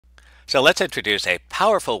So let's introduce a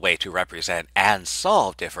powerful way to represent and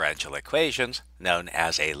solve differential equations, known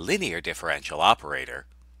as a linear differential operator.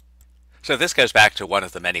 So this goes back to one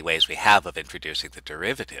of the many ways we have of introducing the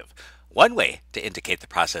derivative. One way to indicate the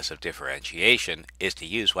process of differentiation is to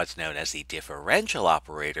use what's known as the differential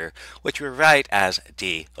operator, which we write as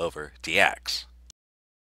d over dx.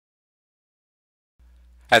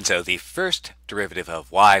 And so the first derivative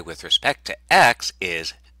of y with respect to x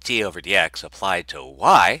is d over dx applied to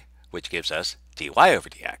y, which gives us dy over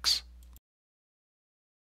dx.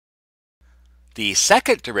 The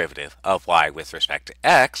second derivative of y with respect to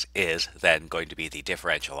x is then going to be the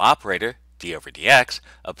differential operator, d over dx,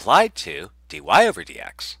 applied to dy over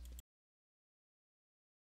dx.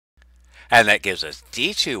 And that gives us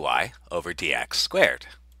d2y over dx squared.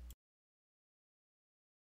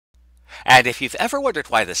 And if you've ever wondered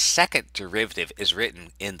why the second derivative is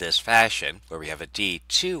written in this fashion, where we have a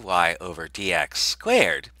d2y over dx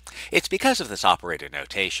squared, it's because of this operator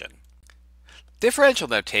notation. Differential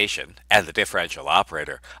notation and the differential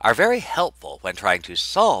operator are very helpful when trying to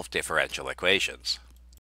solve differential equations.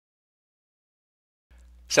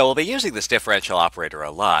 So we'll be using this differential operator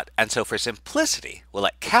a lot, and so for simplicity, we'll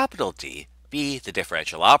let capital D be the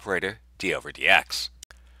differential operator, d over dx.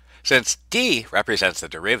 Since d represents the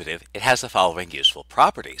derivative, it has the following useful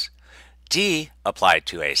properties. D applied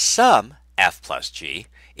to a sum, f plus g,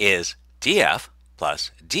 is df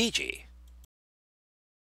plus dg.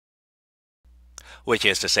 Which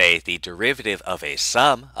is to say, the derivative of a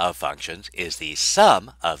sum of functions is the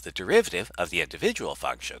sum of the derivative of the individual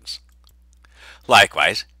functions.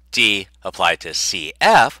 Likewise, d applied to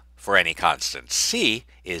cf for any constant c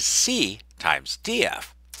is c times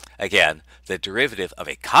df. Again, the derivative of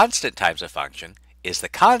a constant times a function is the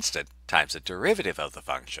constant times the derivative of the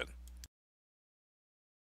function.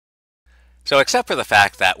 So except for the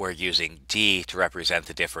fact that we're using d to represent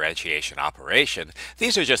the differentiation operation,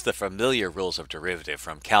 these are just the familiar rules of derivative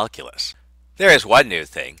from calculus. There is one new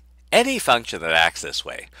thing. Any function that acts this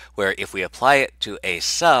way, where if we apply it to a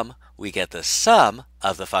sum, we get the sum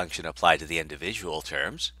of the function applied to the individual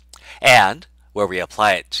terms, and where we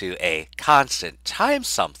apply it to a constant times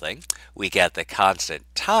something, we get the constant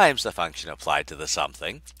times the function applied to the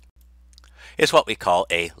something, is what we call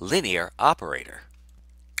a linear operator.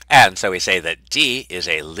 And so we say that d is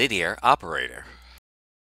a linear operator.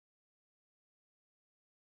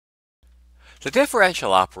 The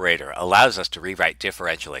differential operator allows us to rewrite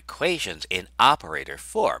differential equations in operator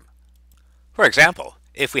form. For example,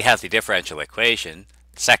 if we have the differential equation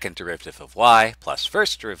second derivative of y plus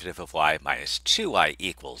first derivative of y minus 2y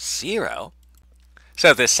equals 0.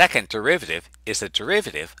 So this second derivative is the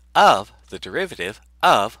derivative of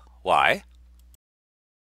y.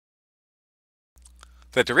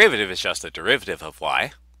 The derivative is just the derivative of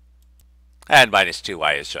y. And minus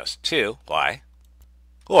 2y is just 2y.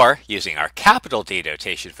 Or, using our capital D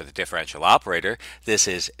notation for the differential operator, this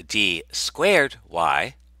is d squared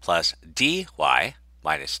y plus dy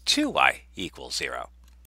minus 2y equals 0.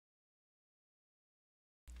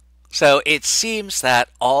 So it seems that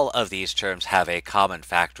all of these terms have a common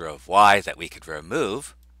factor of y that we could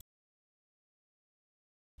remove,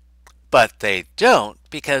 but they don't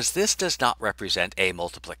because this does not represent a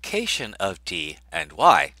multiplication of d and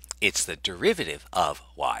y. It's the derivative of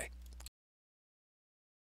y.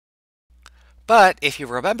 But if you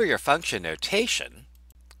remember your function notation,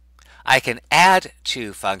 I can add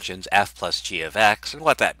two functions f plus g of x, and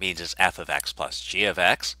what that means is f of x plus g of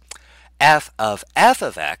x. F of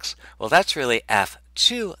x, well, that's really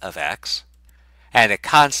f2 of x. And a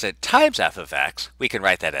constant times f of x, we can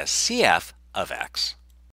write that as cf of x.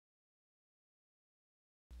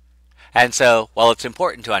 And so, while it's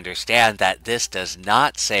important to understand that this does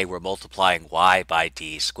not say we're multiplying y by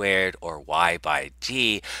d squared or y by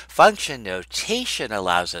d, function notation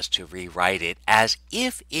allows us to rewrite it as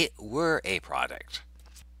if it were a product.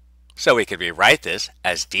 So we could rewrite this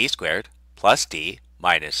as d squared plus d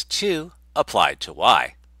minus 2 applied to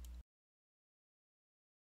y.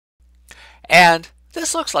 And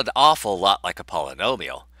this looks an awful lot like a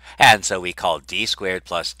polynomial. And so we call d squared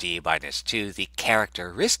plus d minus 2 the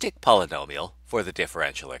characteristic polynomial for the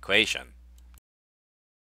differential equation.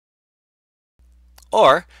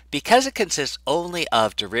 Or, because it consists only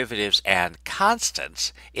of derivatives and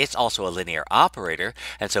constants, it's also a linear operator,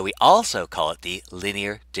 and so we also call it the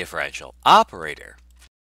linear differential operator.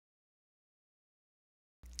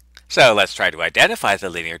 So let's try to identify the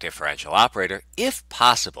linear differential operator, if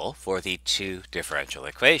possible, for the two differential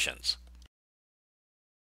equations.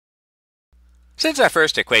 Since our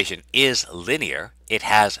first equation is linear, it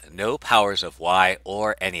has no powers of y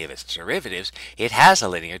or any of its derivatives, it has a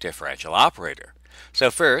linear differential operator. So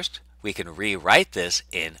first, we can rewrite this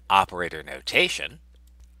in operator notation.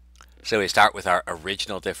 So we start with our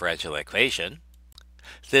original differential equation.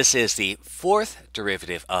 This is the fourth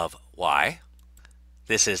derivative of y.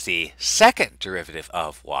 This is the second derivative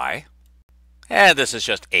of y. And this is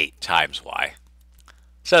just 8 times y.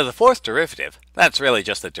 So the fourth derivative, that's really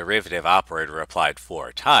just the derivative operator applied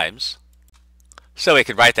 4 times. So we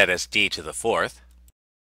can write that as d to the fourth.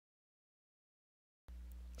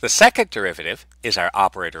 The second derivative is our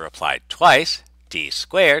operator applied twice, d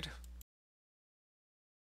squared.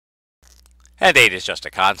 And 8 is just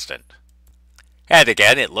a constant. And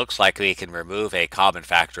again, it looks like we can remove a common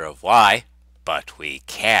factor of y, but we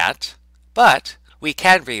can't. But we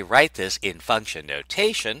can rewrite this in function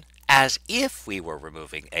notation as if we were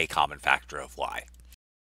removing a common factor of y.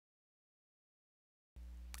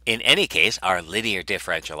 In any case, our linear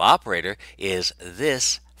differential operator is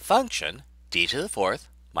this function, d to the fourth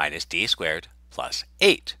minus d squared plus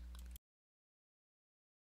 8.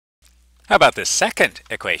 How about this second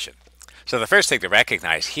equation? So the first thing to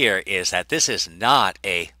recognize here is that this is not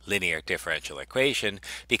a linear differential equation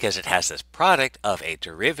because it has this product of a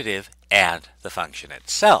derivative and the function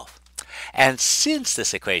itself. And since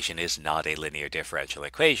this equation is not a linear differential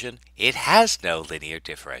equation, it has no linear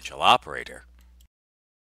differential operator.